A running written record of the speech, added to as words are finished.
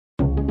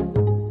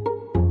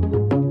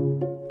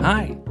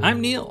Hi,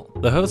 I'm Neil,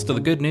 the host of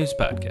the Good News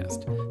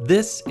Podcast.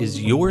 This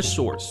is your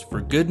source for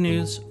good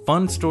news,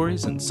 fun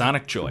stories, and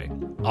sonic joy.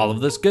 All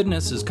of this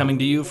goodness is coming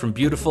to you from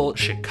beautiful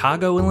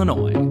Chicago,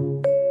 Illinois.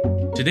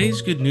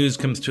 Today's good news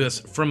comes to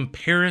us from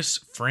Paris,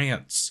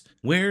 France,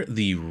 where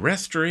the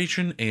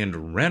restoration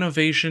and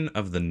renovation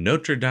of the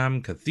Notre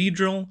Dame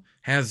Cathedral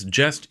has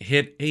just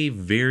hit a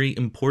very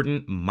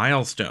important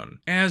milestone.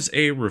 As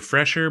a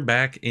refresher,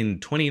 back in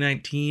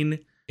 2019,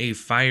 a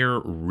fire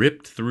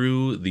ripped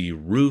through the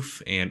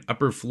roof and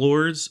upper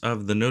floors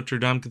of the Notre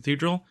Dame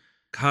Cathedral,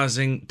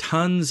 causing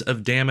tons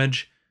of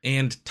damage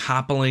and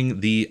toppling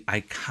the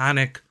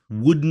iconic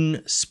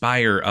wooden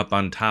spire up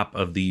on top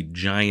of the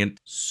giant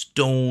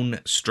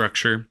stone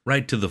structure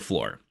right to the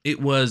floor.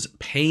 It was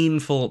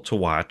painful to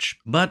watch,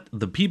 but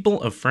the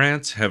people of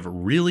France have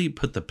really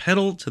put the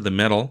pedal to the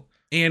metal,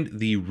 and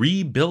the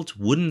rebuilt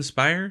wooden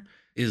spire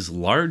is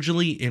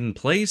largely in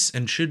place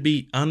and should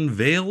be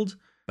unveiled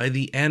by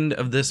the end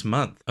of this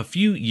month. A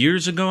few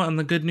years ago on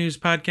the Good News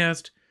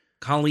Podcast,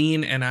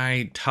 Colleen and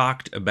I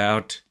talked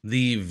about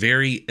the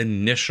very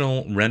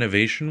initial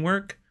renovation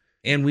work,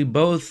 and we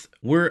both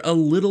were a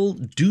little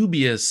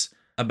dubious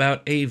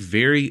about a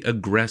very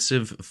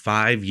aggressive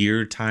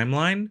 5-year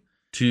timeline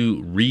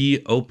to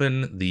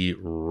reopen the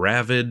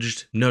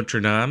ravaged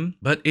Notre Dame,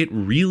 but it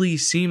really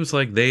seems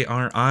like they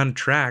are on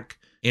track,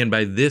 and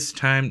by this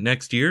time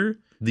next year,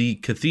 the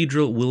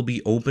cathedral will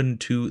be open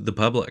to the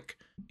public.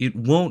 It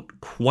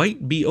won't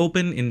quite be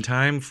open in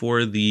time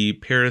for the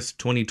Paris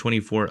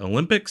 2024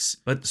 Olympics,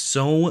 but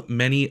so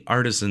many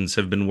artisans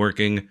have been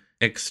working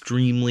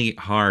extremely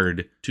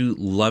hard to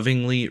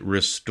lovingly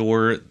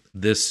restore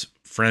this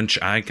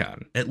French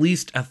icon. At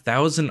least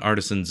 1,000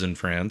 artisans in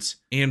France,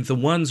 and the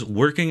ones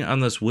working on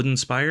this wooden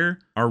spire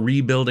are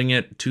rebuilding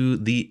it to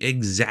the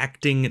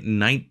exacting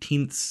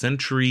 19th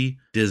century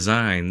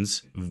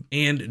designs,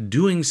 and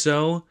doing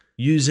so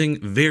using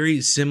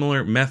very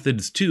similar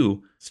methods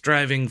too,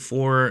 striving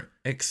for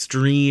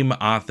extreme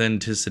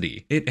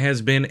authenticity. It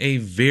has been a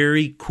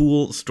very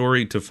cool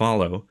story to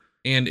follow,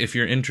 and if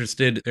you're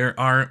interested, there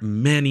are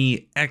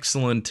many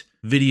excellent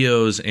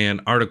videos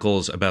and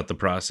articles about the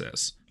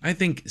process. I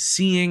think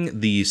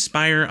seeing the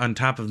spire on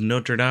top of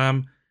Notre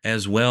Dame,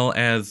 as well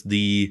as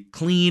the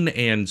clean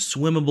and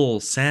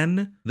swimmable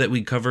Seine that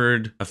we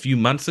covered a few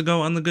months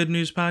ago on the Good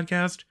News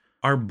Podcast,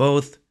 are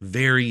both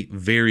very,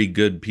 very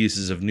good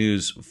pieces of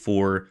news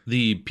for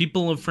the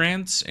people of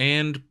France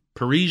and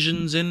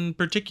Parisians in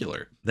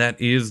particular.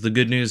 That is the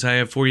good news I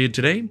have for you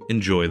today.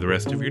 Enjoy the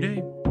rest of your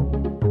day.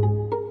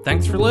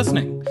 Thanks for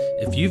listening.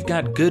 If you've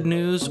got good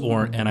news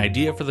or an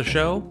idea for the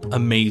show,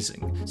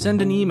 amazing.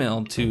 Send an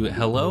email to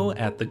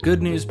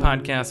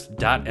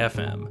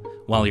hello@thegoodnewspodcast.fm.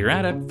 While you're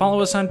at it, follow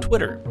us on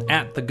Twitter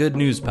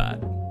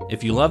 @thegoodnewspod.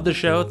 If you love the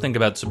show, think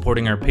about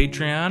supporting our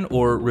Patreon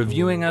or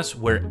reviewing us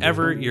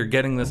wherever you're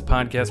getting this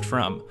podcast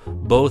from.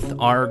 Both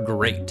are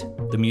great.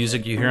 The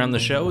music you hear on the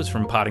show is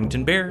from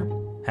Poddington Bear.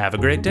 Have a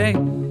great day.